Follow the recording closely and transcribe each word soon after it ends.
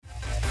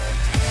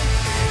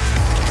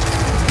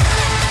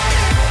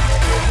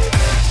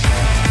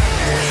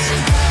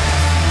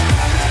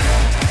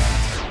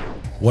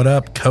What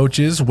up,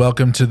 coaches?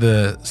 Welcome to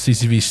the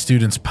CCV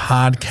Students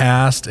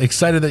Podcast.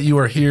 Excited that you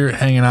are here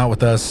hanging out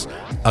with us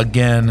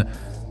again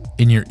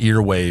in your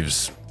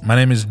earwaves. My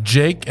name is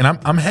Jake, and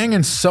I'm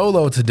hanging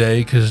solo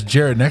today because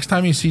Jared, next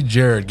time you see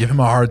Jared, give him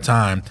a hard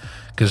time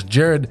because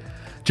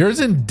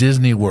Jared's in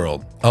Disney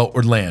World. Oh,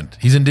 or Land.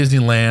 He's in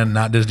Disneyland,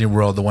 not Disney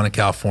World, the one in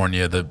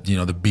California, the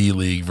B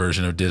League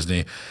version of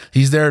Disney.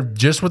 He's there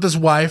just with his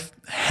wife,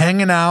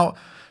 hanging out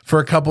for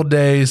a couple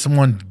days.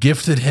 Someone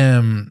gifted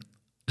him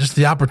just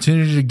the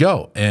opportunity to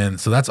go. And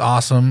so that's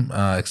awesome.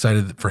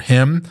 Excited for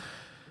him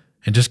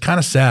and just kind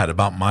of sad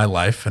about my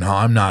life and how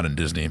I'm not in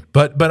Disney.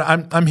 But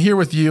I'm here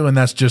with you, and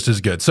that's just as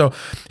good. So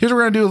here's what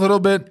we're going to do a little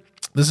bit.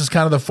 This is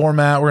kind of the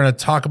format. We're going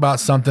to talk about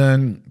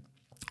something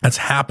that's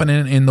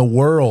happening in the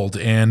world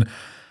and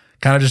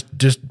kind of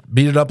just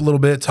beat it up a little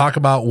bit, talk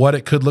about what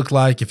it could look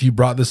like if you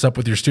brought this up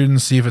with your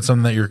students, see if it's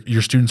something that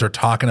your students are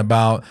talking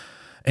about.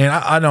 And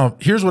I know,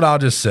 here's what I'll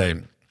just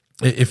say.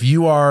 If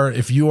you are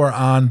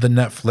on the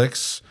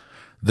Netflix,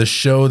 the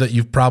show that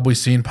you've probably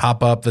seen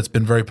pop up that's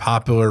been very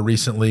popular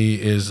recently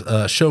is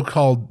a show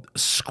called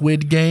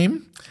Squid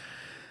Game.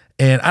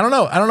 And I don't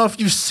know if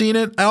you've seen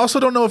it. I also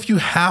don't know if you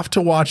have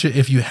to watch it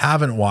if you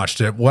haven't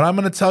watched it. What I'm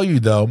going to tell you,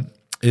 though,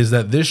 is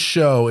that this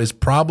show is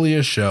probably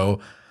a show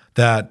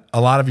that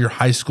a lot of your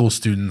high school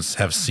students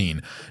have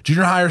seen.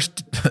 Junior high,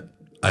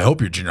 I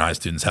hope your junior high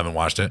students haven't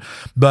watched it.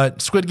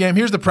 But Squid Game,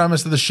 here's the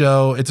premise of the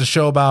show. It's a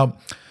show about,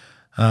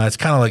 it's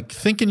kind of like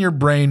think in your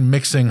brain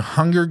mixing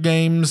Hunger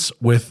Games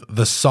with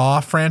the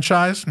Saw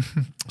franchise.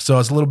 So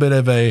it's a little bit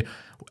of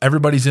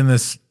everybody's in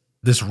this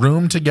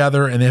room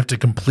together and they have to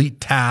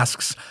complete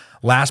tasks.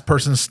 Last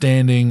person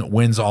standing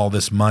wins all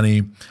this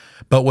money.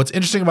 But what's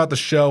interesting about the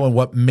show and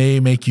what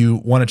may make you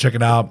want to check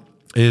it out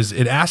is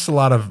it asks a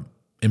lot of,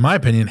 in my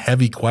opinion,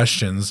 heavy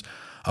questions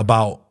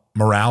about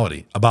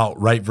morality, about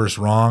right versus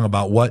wrong,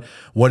 about what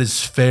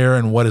is fair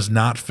and what is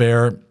not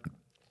fair.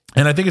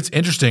 And I think it's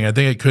interesting. I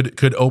think it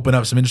could open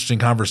up some interesting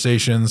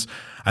conversations.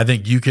 I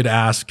think you could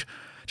ask,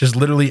 just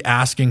literally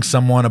asking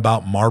someone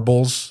about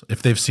marbles.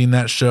 If they've seen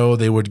that show,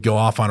 they would go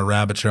off on a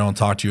rabbit trail and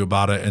talk to you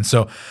about it. And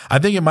so I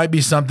think it might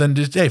be something,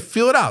 just, hey,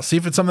 feel it out. See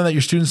if it's something that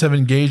your students have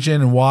engaged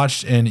in and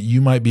watched, and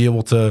you might be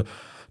able to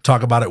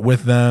talk about it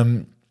with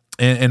them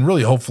and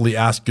really hopefully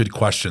ask good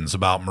questions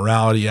about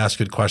morality, ask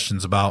good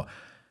questions about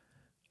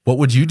what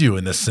would you do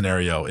in this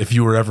scenario if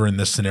you were ever in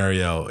this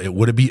scenario?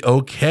 Would it be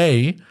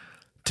okay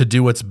to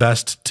do what's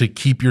best to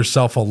keep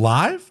yourself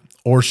alive,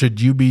 or should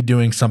you be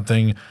doing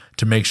something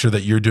to make sure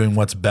that you're doing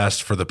what's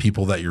best for the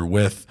people that you're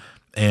with?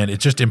 And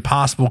it's just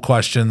impossible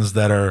questions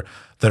that are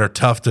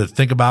tough to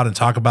think about and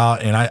talk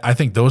about. And I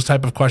think those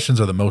type of questions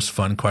are the most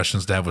fun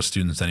questions to have with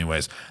students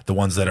anyways, the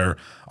ones that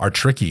are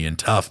tricky and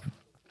tough.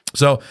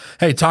 So,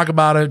 hey, talk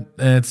about it.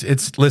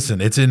 And listen,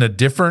 it's in a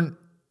different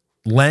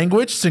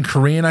language. It's in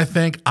Korean, I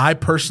think. I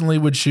personally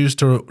would choose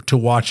to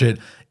watch it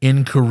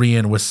in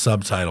Korean with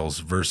subtitles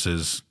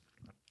versus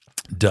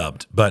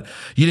dubbed. But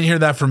you didn't hear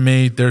that from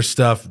me. There's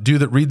stuff.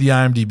 Read the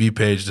IMDb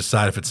page,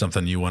 decide if it's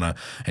something you want to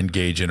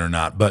engage in or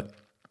not. But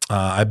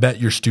I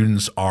bet your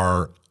students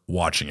are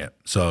watching it,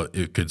 so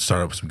it could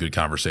start up some good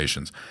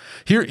conversations.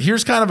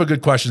 Here's kind of a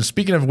good question.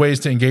 Speaking of ways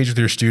to engage with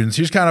your students,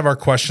 here's kind of our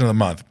question of the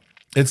month.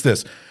 It's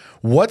this: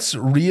 what's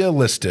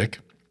realistic?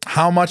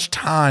 How much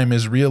time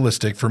is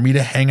realistic for me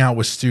to hang out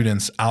with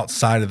students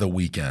outside of the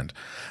weekend?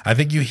 I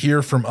think you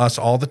hear from us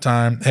all the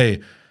time, hey,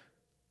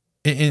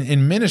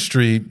 in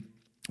ministry,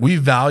 we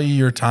value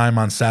your time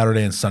on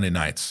Saturday and Sunday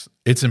nights.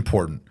 It's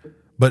important.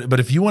 But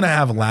if you want to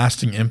have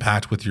lasting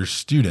impact with your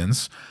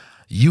students,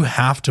 you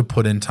have to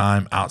put in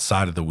time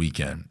outside of the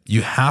weekend.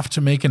 You have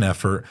to make an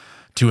effort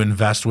to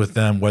invest with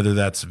them, whether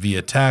that's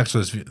via text,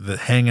 whether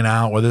it's hanging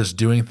out, whether it's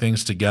doing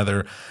things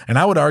together. And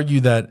I would argue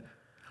that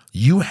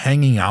you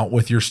hanging out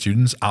with your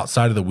students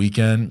outside of the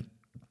weekend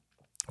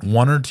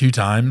 1 or 2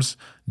 times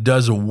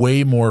does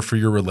way more for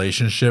your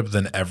relationship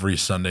than every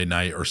Sunday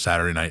night or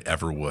Saturday night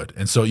ever would.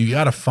 And so you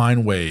got to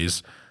find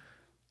ways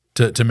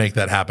to make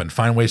that happen,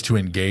 find ways to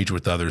engage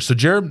with others. So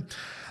Jared,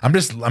 I'm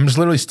just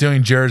literally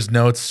stealing Jared's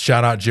notes.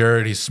 Shout out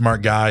Jared. He's a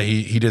smart guy.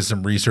 He did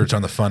some research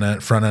on the front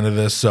end of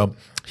this. So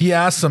he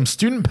asked some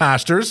student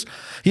pastors.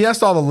 He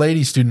asked all the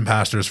lady student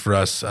pastors for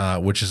us,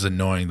 which is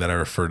annoying that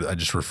I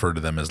just refer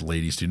to them as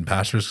lady student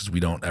pastors because we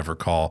don't ever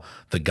call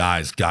the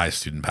guys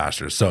student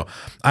pastors. So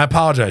I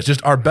apologize.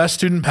 Just our best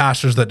student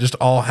pastors that just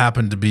all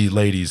happen to be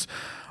ladies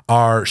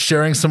are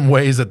sharing some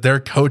ways that their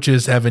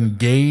coaches have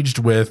engaged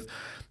with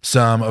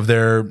some of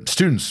their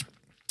students.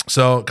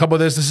 So a couple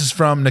of this is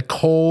from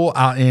Nicole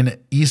out in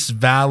East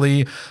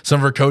Valley. Some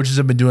of her coaches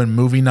have been doing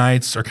movie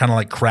nights or kind of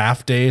like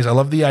craft days. I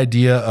love the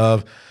idea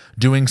of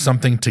doing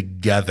something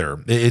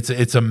together.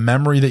 It's a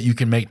memory that you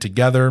can make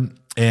together.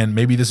 And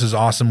maybe this is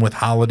awesome with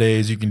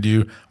holidays. You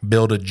can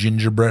build a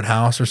gingerbread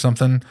house or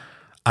something.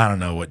 I don't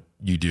know what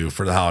you do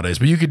for the holidays,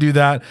 but you could do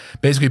that.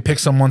 Basically pick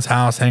someone's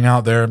house, hang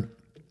out there.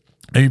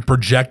 Maybe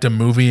project a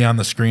movie on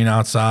the screen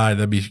outside.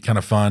 That'd be kind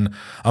of fun.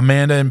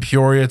 Amanda in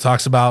Peoria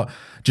talks about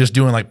just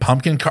doing like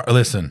pumpkin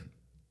Listen,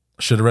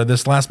 should have read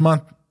this last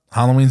month.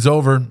 Halloween's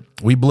over.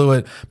 We blew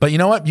it. But you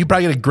know what? You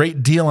probably get a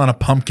great deal on a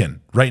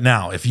pumpkin right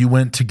now. If you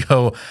went to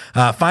go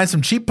find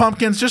some cheap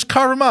pumpkins, just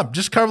carve them up.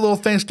 Just carve a little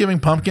Thanksgiving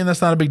pumpkin.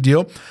 That's not a big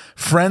deal.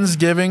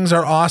 Friendsgivings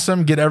are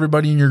awesome. Get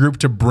everybody in your group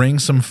to bring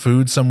some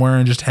food somewhere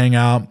and just hang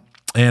out.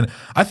 And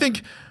I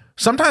think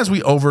sometimes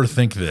we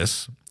overthink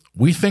this.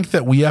 We think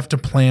that we have to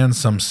plan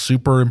some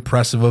super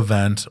impressive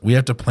event. We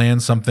have to plan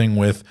something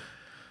with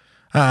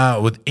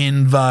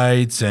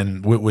invites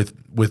and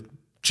with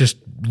just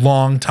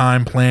long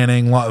time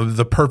planning,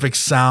 the perfect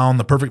sound,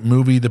 the perfect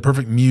movie, the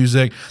perfect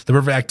music, the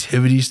perfect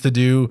activities to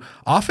do.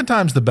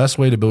 Oftentimes the best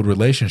way to build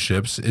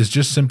relationships is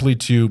just simply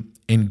to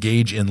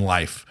engage in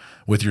life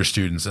with your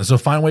students. And so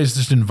find ways to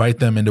just invite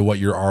them into what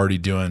you're already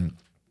doing.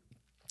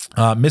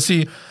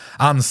 Missy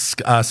on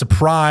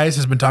Surprise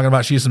has been talking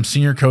about, she has some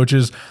senior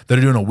coaches that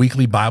are doing a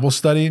weekly Bible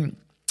study.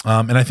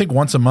 And I think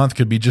once a month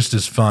could be just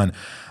as fun.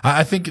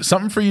 I think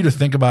something for you to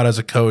think about as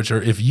a coach,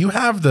 or if you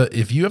have the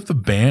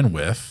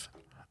bandwidth,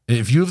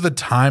 if you have the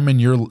time in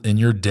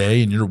your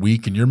day, in your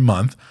week, in your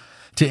month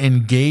to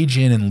engage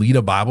in and lead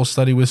a Bible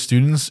study with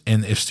students,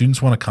 and if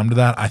students want to come to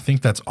that, I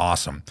think that's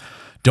awesome.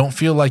 Don't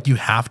feel like you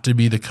have to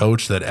be the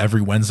coach that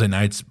every Wednesday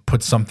nights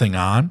puts something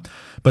on.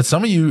 But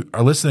some of you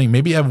are listening,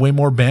 maybe have way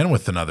more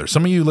bandwidth than others.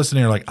 Some of you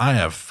listening are like, I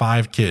have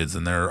 5 kids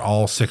and they're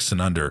all 6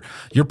 and under.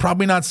 You're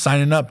probably not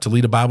signing up to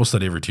lead a Bible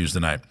study every Tuesday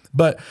night.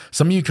 But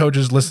some of you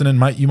coaches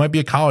listening, you might be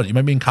in college, you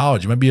might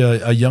be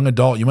a young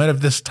adult, you might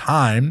have this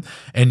time,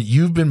 and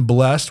you've been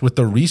blessed with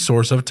the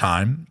resource of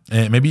time.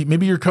 And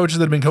maybe you're coaches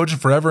that have been coaching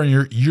forever,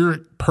 and your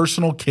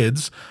personal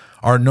kids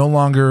are no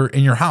longer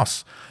in your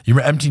house.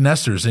 You're empty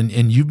nesters, and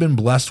you've been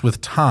blessed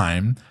with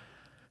time.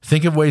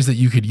 Think of ways that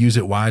you could use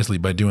it wisely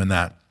by doing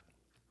that.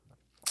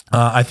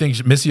 I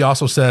think Missy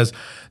also says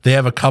they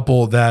have a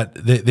couple that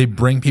they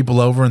bring people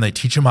over and they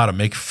teach them how to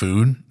make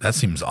food. That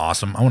seems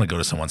awesome. I want to go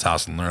to someone's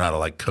house and learn how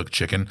to cook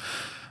chicken.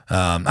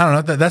 I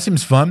don't know. That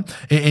seems fun.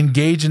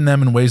 Engage in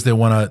them in ways they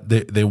want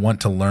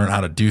to learn how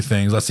to do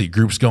things. Let's see.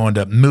 Groups going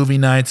to movie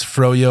nights,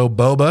 froyo,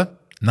 boba.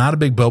 Not a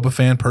big boba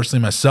fan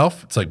personally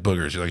myself. It's like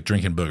boogers. You're like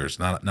drinking boogers.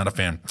 Not a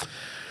fan.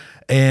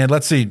 And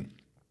let's see.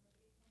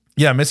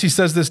 Yeah, Missy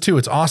says this too.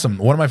 It's awesome.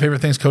 One of my favorite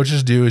things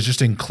coaches do is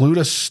just include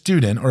a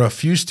student or a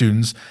few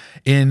students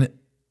in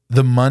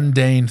the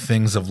mundane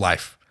things of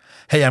life.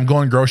 Hey, I'm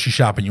going grocery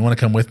shopping. You want to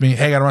come with me?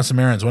 Hey, I got to run some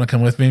errands. Want to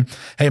come with me?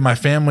 Hey, my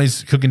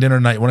family's cooking dinner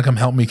tonight. You want to come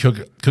help me cook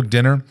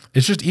dinner?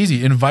 It's just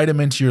easy. Invite them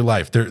into your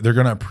life. They're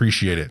going to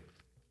appreciate it.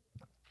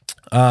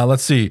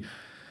 Let's see.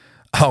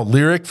 Oh,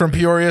 Lyric from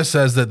Peoria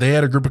says that they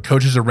had a group of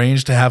coaches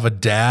arranged to have a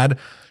dad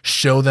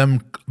show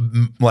them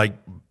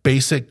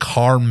basic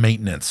car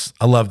maintenance.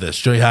 I love this.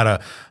 Show you how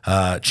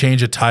to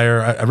change a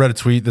tire. I read a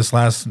tweet this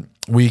last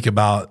week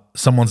about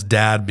someone's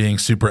dad being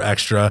super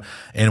extra,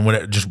 and when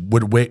it just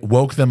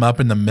woke them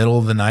up in the middle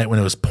of the night when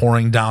it was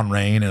pouring down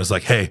rain. It was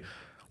like, hey,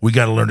 we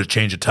got to learn to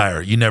change a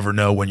tire. You never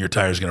know when your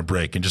tire is going to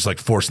break, and just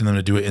forcing them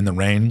to do it in the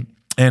rain.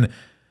 And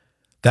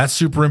that's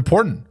super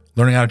important.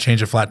 Learning how to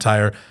change a flat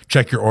tire,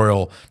 check your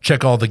oil,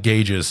 check all the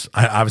gauges.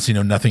 I obviously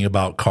know nothing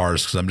about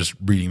cars because I'm just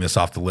reading this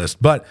off the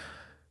list, but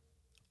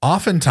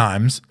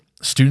oftentimes,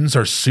 students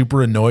are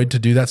super annoyed to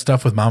do that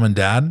stuff with mom and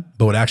dad,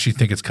 but would actually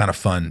think it's kind of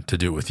fun to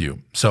do it with you.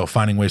 So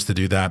finding ways to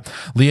do that.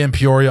 Leah in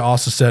Peoria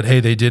also said, hey,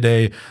 they did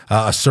a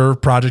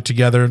serve project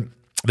together.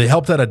 They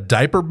helped at a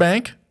diaper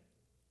bank.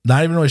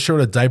 Not even really sure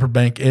what a diaper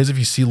bank is. If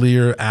you see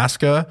Leah,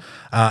 ask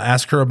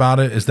her about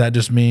it. Is that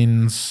just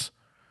means,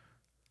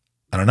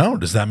 I don't know.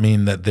 Does that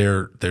mean that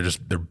they're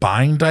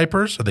buying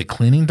diapers? Are they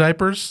cleaning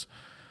diapers?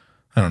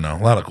 I don't know.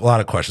 A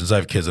lot of questions. I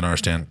have kids that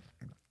understand.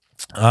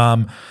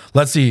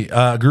 Let's see.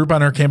 A group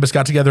on our campus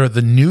got together at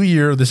the New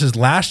Year. This is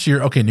last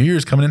year. Okay, New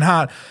Year's coming in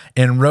hot,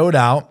 and wrote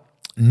out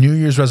New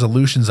Year's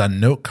resolutions on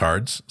note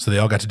cards. So they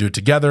all got to do it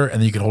together, and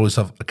then you can hold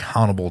yourself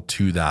accountable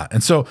to that.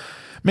 And so,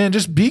 man,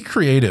 just be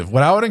creative.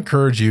 What I would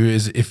encourage you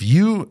is, if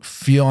you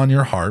feel on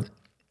your heart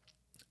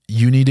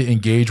you need to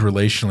engage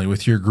relationally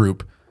with your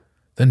group,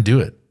 then do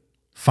it.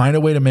 Find a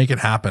way to make it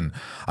happen.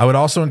 I would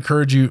also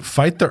encourage you,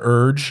 fight the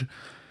urge.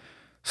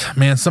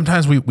 Man,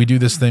 sometimes we do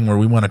this thing where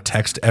we want to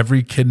text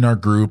every kid in our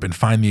group and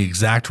find the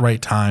exact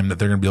right time that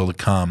they're going to be able to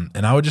come.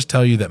 And I would just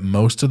tell you that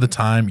most of the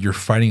time you're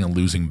fighting a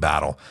losing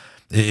battle.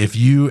 If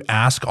you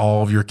ask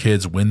all of your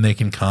kids when they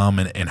can come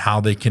and how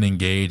they can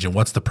engage and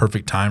what's the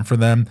perfect time for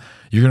them,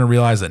 you're going to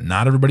realize that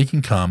not everybody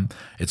can come.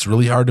 It's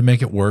really hard to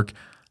make it work.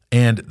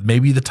 And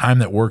maybe the time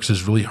that works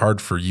is really hard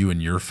for you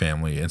and your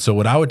family. And so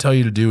what I would tell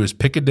you to do is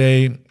pick a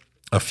day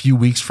a few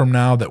weeks from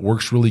now that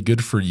works really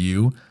good for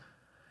you,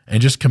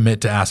 and just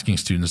commit to asking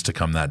students to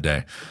come that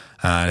day.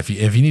 If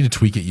you need to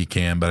tweak it, you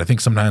can. But I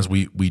think sometimes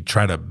we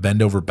try to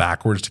bend over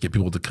backwards to get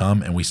people to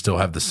come, and we still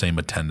have the same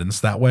attendance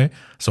that way.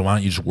 So why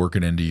don't you just work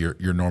it into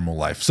your normal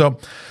life? So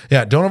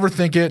yeah, don't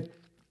overthink it.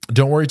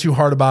 Don't worry too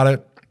hard about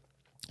it.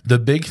 The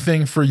big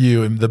thing for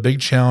you and the big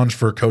challenge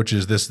for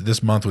coaches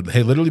this month would,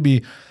 literally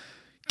be,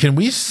 can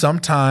we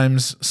sometime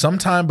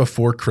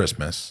before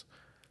Christmas,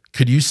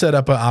 could you set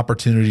up an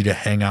opportunity to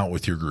hang out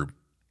with your group?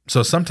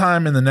 So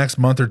sometime in the next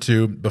month or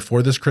two,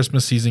 before this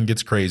Christmas season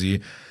gets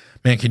crazy,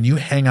 man, can you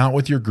hang out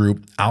with your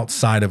group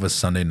outside of a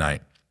Sunday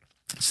night?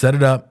 Set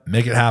it up,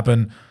 make it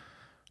happen.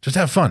 Just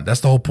have fun.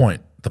 That's the whole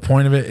point. The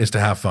point of it is to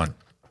have fun.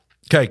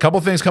 Okay, a couple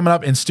things coming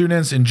up in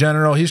students in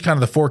general. Here's kind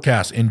of the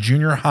forecast. In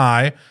junior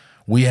high,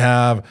 we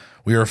are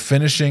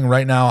finishing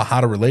right now a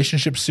How to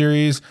Relationship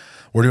series.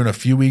 We're doing a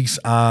few weeks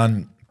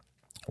on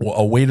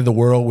A Way to the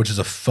World, which is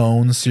a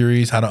phone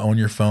series, how to own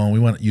your phone. We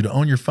want you to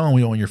own your phone.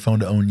 We want your phone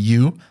to own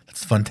you.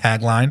 That's a fun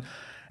tagline.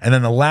 And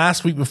then the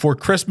last week before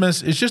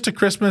Christmas is just a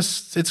Christmas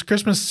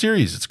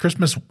series. It's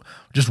Christmas,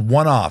 just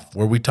one-off,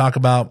 where we talk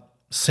about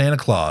Santa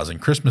Claus and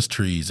Christmas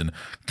trees and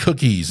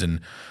cookies and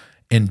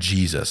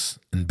Jesus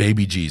and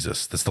baby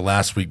Jesus. That's the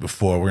last week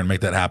before. We're going to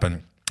make that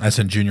happen. That's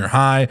in junior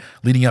high,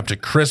 leading up to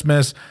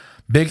Christmas.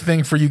 Big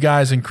thing for you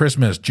guys in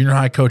Christmas, junior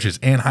high coaches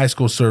and high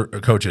school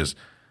coaches.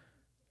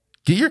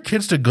 Get your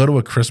kids to go to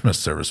a Christmas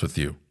service with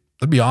you.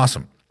 That'd be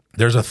awesome.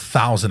 There's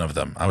 1,000 of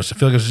them. I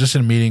feel like I was just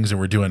in meetings and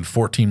we're doing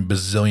 14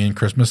 bazillion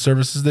Christmas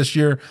services this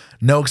year.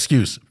 No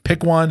excuse.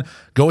 Pick one.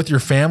 Go with your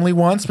family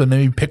once, but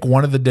maybe pick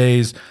one of the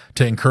days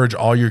to encourage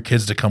all your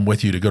kids to come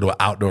with you to go to an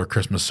outdoor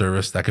Christmas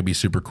service. That could be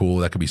super cool.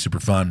 That could be super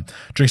fun.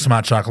 Drink some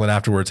hot chocolate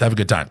afterwards. Have a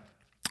good time.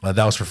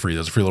 That was for free. That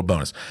was a free little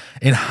bonus.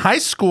 In high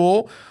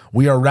school,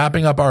 we are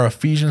wrapping up our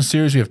Ephesians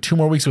series. We have 2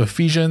 more weeks of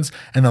Ephesians.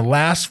 And the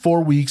last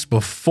 4 weeks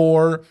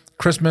before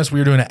Christmas, we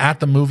are doing an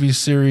At the Movies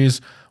series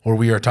where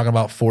we are talking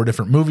about 4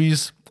 different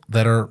movies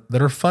that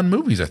are fun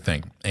movies, I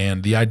think.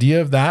 And the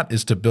idea of that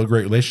is to build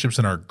great relationships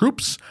in our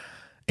groups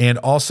and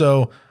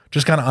also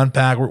just kind of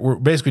unpack. We're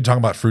basically talking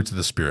about fruits of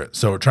the Spirit.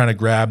 So we're trying to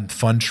grab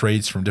fun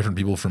traits from different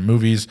people from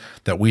movies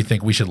that we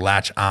think we should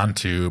latch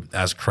onto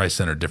as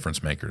Christ-centered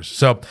difference makers.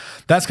 So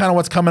that's kind of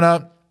what's coming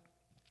up.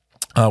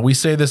 We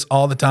say this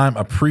all the time.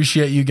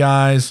 Appreciate you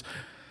guys.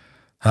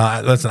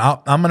 Listen,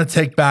 I'm going to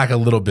take back a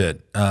little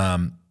bit.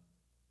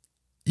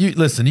 You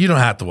don't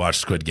have to watch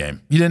Squid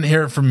Game. You didn't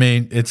hear it from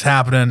me. It's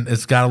happening.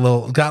 It's got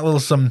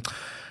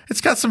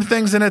some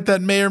things in it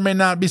that may or may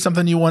not be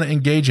something you want to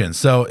engage in.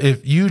 So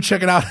if you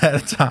check it out ahead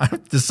of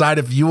time, decide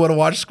if you want to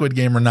watch Squid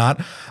Game or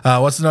not.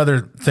 What's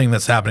another thing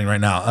that's happening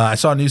right now? I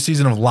saw a new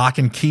season of Lock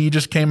and Key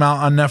just came out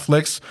on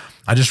Netflix.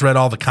 I just read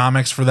all the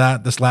comics for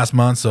that this last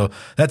month. So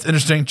that's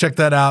interesting. Check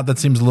that out. That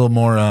seems a little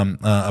more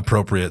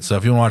appropriate. So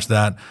if you want to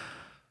watch that,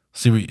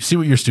 see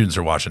what your students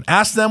are watching.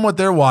 Ask them what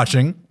they're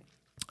watching.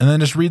 And then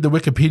just read the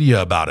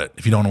Wikipedia about it.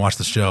 If you don't want to watch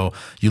the show,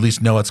 you at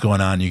least know what's going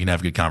on. You can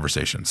have a good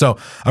conversation. So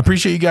I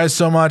appreciate you guys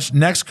so much.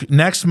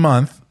 Next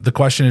month, the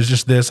question is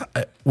just this.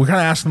 We're kind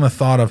of asking the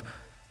thought of,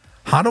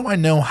 how do I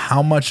know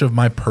how much of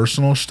my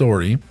personal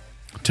story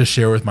to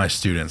share with my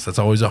students? That's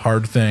always a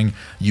hard thing.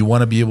 You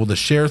want to be able to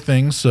share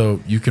things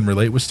so you can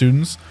relate with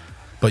students,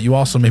 but you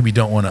also maybe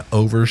don't want to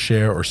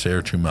overshare or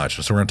share too much.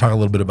 So we're going to talk a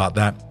little bit about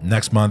that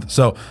next month.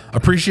 So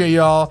appreciate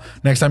y'all.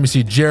 Next time you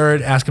see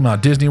Jared, ask him how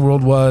Disney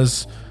World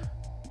was.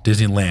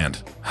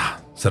 Disneyland.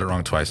 Said it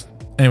wrong twice.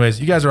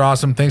 Anyways, you guys are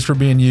awesome. Thanks for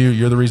being you.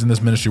 You're the reason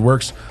this ministry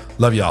works.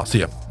 Love y'all.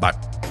 See ya.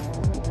 Bye.